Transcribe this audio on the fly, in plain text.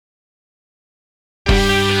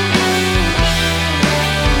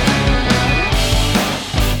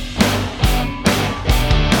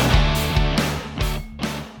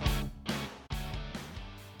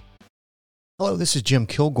Hello, this is Jim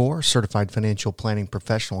Kilgore, Certified Financial Planning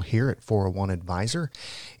Professional here at 401 Advisor,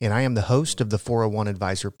 and I am the host of the 401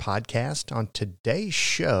 Advisor podcast. On today's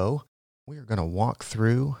show, we are going to walk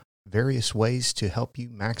through various ways to help you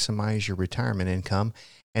maximize your retirement income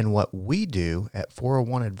and what we do at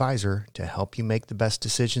 401 Advisor to help you make the best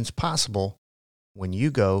decisions possible when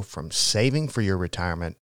you go from saving for your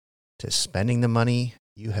retirement to spending the money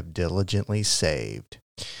you have diligently saved.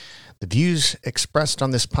 The views expressed on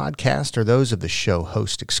this podcast are those of the show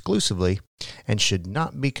host exclusively and should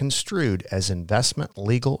not be construed as investment,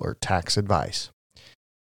 legal, or tax advice.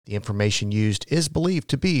 The information used is believed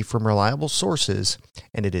to be from reliable sources,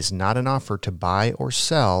 and it is not an offer to buy or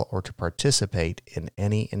sell or to participate in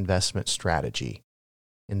any investment strategy.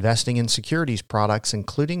 Investing in securities products,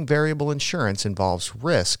 including variable insurance, involves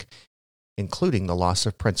risk, including the loss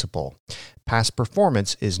of principal. Past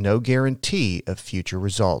performance is no guarantee of future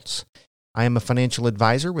results. I am a financial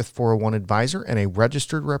advisor with 401 Advisor and a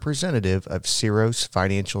registered representative of Syros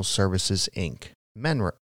Financial Services, Inc.,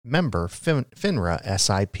 member FINRA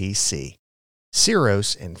SIPC.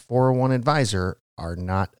 Syros and 401 Advisor are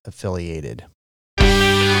not affiliated.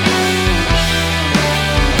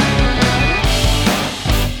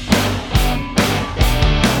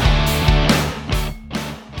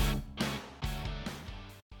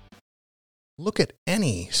 Look at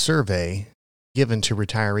any survey given to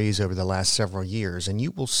retirees over the last several years, and you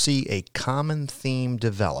will see a common theme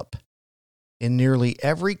develop. In nearly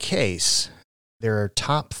every case, there are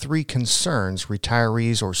top three concerns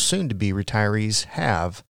retirees or soon-to-be retirees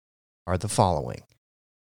have are the following.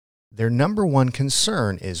 Their number one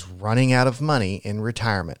concern is running out of money in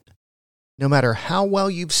retirement. No matter how well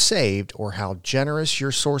you've saved or how generous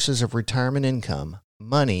your sources of retirement income,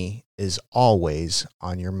 money is always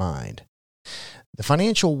on your mind. The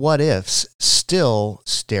financial what-ifs still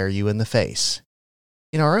stare you in the face.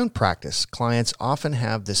 In our own practice, clients often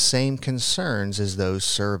have the same concerns as those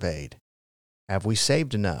surveyed. Have we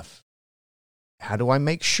saved enough? How do I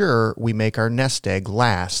make sure we make our nest egg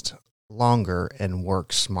last longer and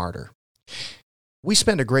work smarter? We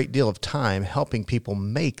spend a great deal of time helping people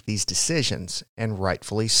make these decisions, and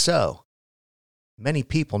rightfully so. Many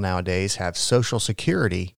people nowadays have Social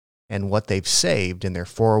Security, and what they've saved in their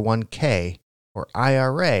 401k or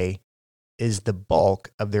IRA is the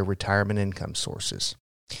bulk of their retirement income sources.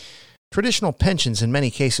 Traditional pensions in many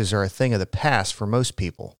cases are a thing of the past for most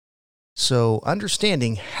people. So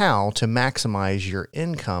understanding how to maximize your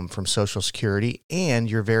income from Social Security and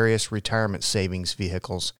your various retirement savings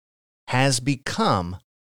vehicles has become,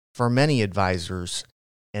 for many advisors,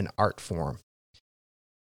 an art form.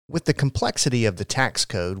 With the complexity of the tax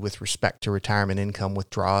code with respect to retirement income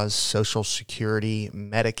withdrawals, Social Security,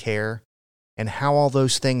 Medicare, and how all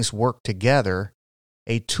those things work together,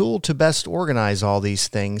 a tool to best organize all these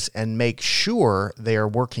things and make sure they are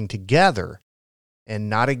working together and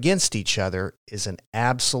not against each other is an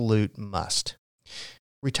absolute must.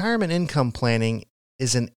 Retirement income planning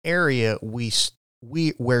is an area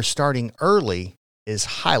where starting early is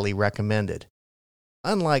highly recommended.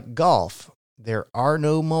 Unlike golf, there are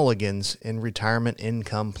no mulligans in retirement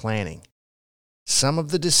income planning. Some of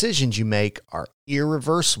the decisions you make are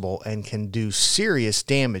irreversible and can do serious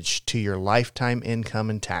damage to your lifetime income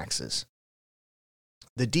and taxes.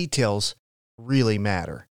 The details really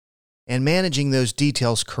matter, and managing those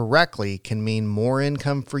details correctly can mean more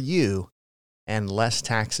income for you and less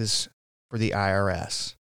taxes for the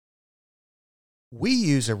IRS. We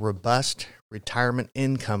use a robust retirement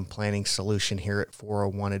income planning solution here at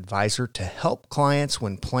 401 Advisor to help clients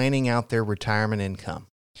when planning out their retirement income.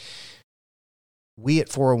 We at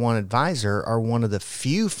 401 Advisor are one of the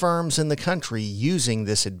few firms in the country using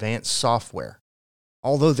this advanced software.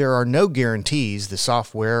 Although there are no guarantees the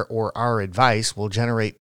software or our advice will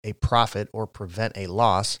generate a profit or prevent a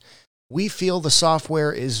loss, we feel the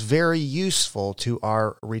software is very useful to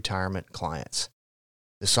our retirement clients.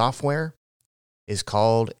 The software is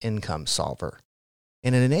called Income Solver,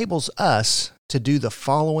 and it enables us to do the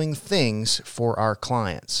following things for our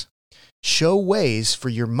clients. Show ways for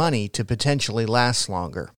your money to potentially last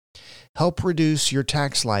longer. Help reduce your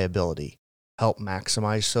tax liability. Help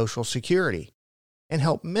maximize Social Security. And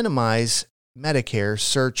help minimize Medicare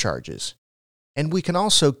surcharges. And we can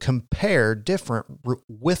also compare different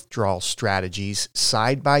withdrawal strategies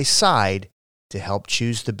side by side to help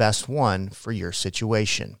choose the best one for your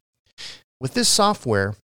situation. With this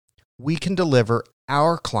software, we can deliver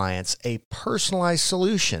our clients a personalized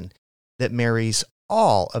solution that marries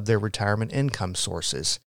all of their retirement income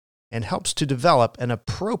sources and helps to develop an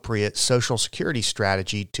appropriate Social Security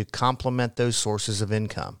strategy to complement those sources of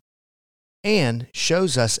income. and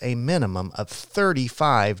shows us a minimum of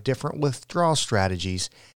 35 different withdrawal strategies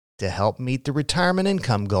to help meet the retirement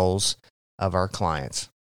income goals of our clients.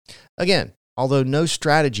 Again, although no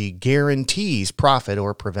strategy guarantees profit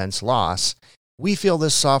or prevents loss, we feel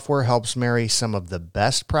this software helps marry some of the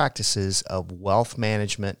best practices of wealth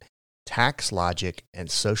management, tax logic, and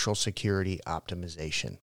Social Security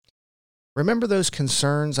optimization. Remember those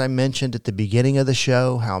concerns I mentioned at the beginning of the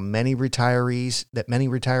show, how many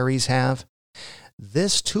retirees have?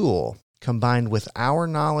 This tool, combined with our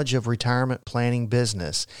knowledge of retirement planning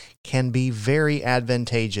business, can be very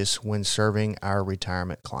advantageous when serving our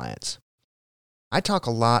retirement clients. I talk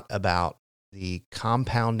a lot about the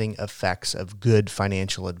compounding effects of good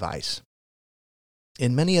financial advice.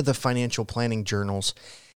 In many of the financial planning journals,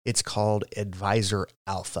 it's called Advisor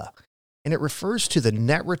Alpha, and it refers to the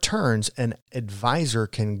net returns an advisor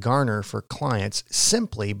can garner for clients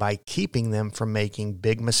simply by keeping them from making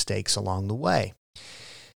big mistakes along the way.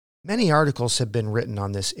 Many articles have been written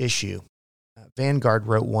on this issue. Vanguard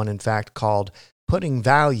wrote one, in fact, called Putting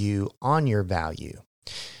Value on Your Value.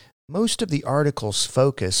 Most of the articles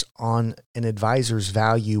focus on an advisor's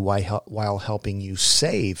value while helping you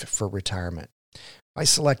save for retirement by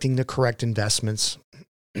selecting the correct investments,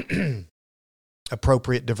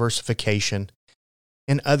 appropriate diversification,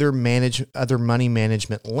 and other money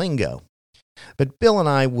management lingo. But Bill and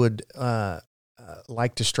I would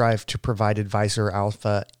like to strive to provide Advisor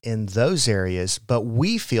Alpha in those areas, but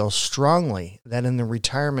we feel strongly that in the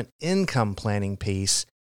retirement income planning piece,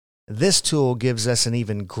 this tool gives us an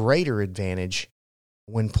even greater advantage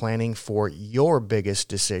when planning for your biggest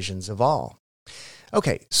decisions of all.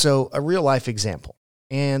 Okay, so a real life example,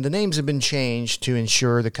 and the names have been changed to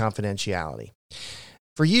ensure the confidentiality.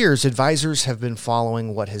 For years, advisors have been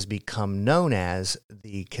following what has become known as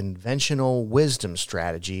the conventional wisdom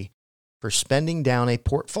strategy for spending down a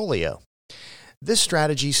portfolio. This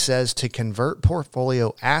strategy says to convert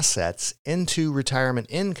portfolio assets into retirement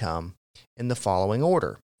income in the following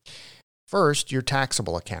order. First, your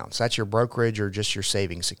taxable accounts. That's your brokerage or just your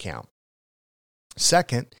savings account.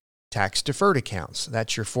 Second, tax-deferred accounts.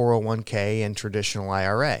 That's your 401k and traditional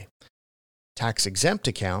IRA. Tax-exempt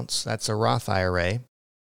accounts. That's a Roth IRA,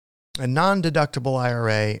 a non-deductible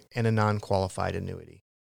IRA, and a non-qualified annuity.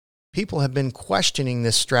 People have been questioning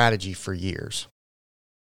this strategy for years.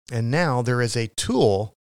 And now there is a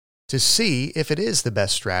tool to see if it is the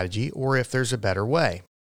best strategy or if there's a better way.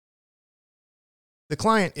 The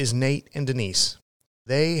client is Nate and Denise.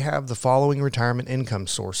 They have the following retirement income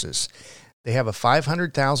sources. They have a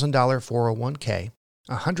 $500,000 401k,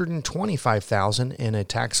 $125,000 in a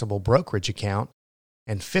taxable brokerage account,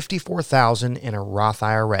 and $54,000 in a Roth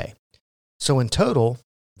IRA. So in total,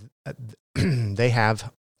 they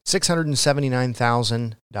have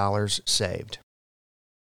 $679,000 saved.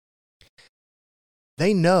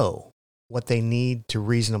 They know what they need to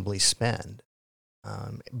reasonably spend,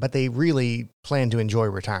 but they really plan to enjoy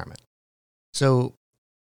retirement. So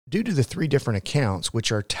due to the 3 different accounts,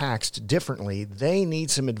 which are taxed differently, they need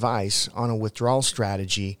some advice on a withdrawal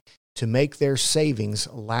strategy to make their savings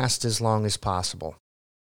last as long as possible.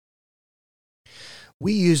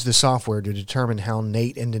 We use the software to determine how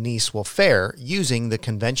Nate and Denise will fare using the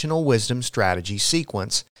conventional wisdom strategy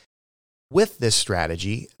sequence. With this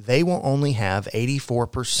strategy, they will only have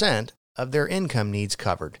 84% of their income needs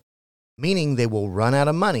covered, meaning they will run out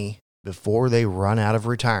of money before they run out of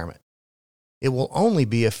retirement. It will only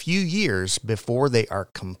be a few years before they are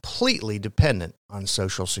completely dependent on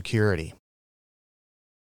Social Security.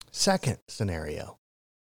 Second scenario,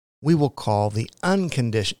 we will call the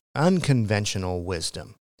unconventional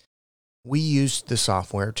wisdom. We used the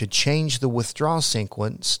software to change the withdrawal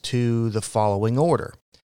sequence to the following order.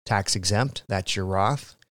 Tax exempt, that's your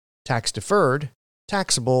Roth. Tax deferred,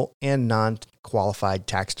 taxable, and non-qualified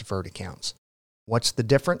tax deferred accounts. What's the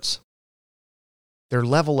difference? Their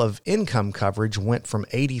level of income coverage went from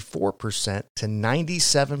 84% to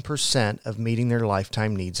 97% of meeting their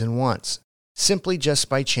lifetime needs and wants, simply just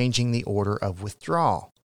by changing the order of withdrawal.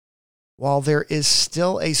 While there is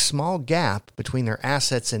still a small gap between their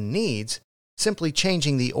assets and needs, simply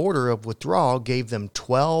changing the order of withdrawal gave them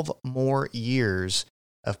 12 more years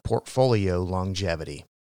of portfolio longevity.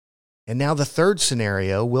 And now the third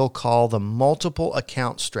scenario we'll call the multiple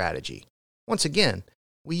account strategy. Once again,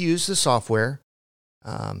 we use the software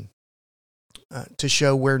to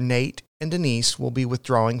show where Nate and Denise will be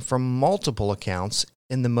withdrawing from multiple accounts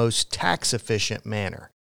in the most tax-efficient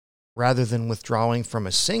manner. Rather than withdrawing from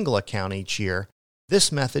a single account each year,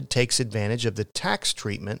 this method takes advantage of the tax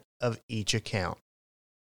treatment of each account.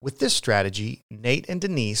 With this strategy, Nate and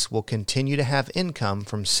Denise will continue to have income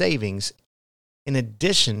from savings in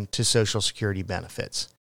addition to Social Security benefits.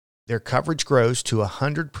 Their coverage grows to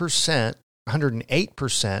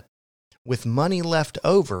 108%, with money left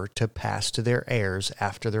over to pass to their heirs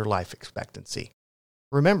after their life expectancy.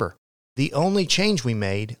 Remember, the only change we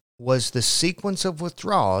made was the sequence of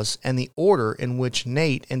withdrawals and the order in which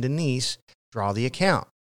Nate and Denise draw the account.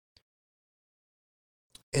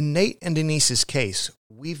 In Nate and Denise's case,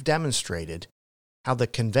 we've demonstrated how the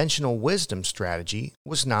conventional wisdom strategy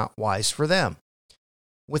was not wise for them.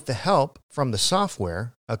 With the help from the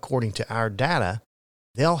software, according to our data,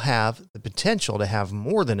 they'll have the potential to have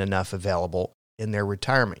more than enough available in their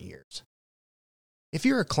retirement years. If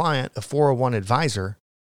you're a client of 401 Advisor,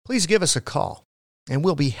 please give us a call, and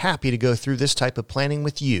we'll be happy to go through this type of planning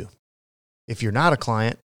with you. If you're not a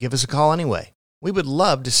client, give us a call anyway. We would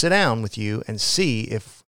love to sit down with you and see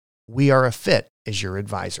if we are a fit as your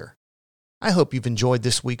advisor. I hope you've enjoyed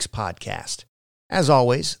this week's podcast. As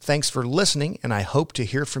always, thanks for listening, and I hope to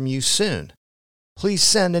hear from you soon. Please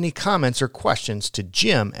send any comments or questions to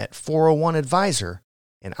Jim at 401 Advisor,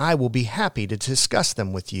 and I will be happy to discuss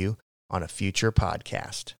them with you on a future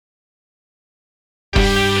podcast.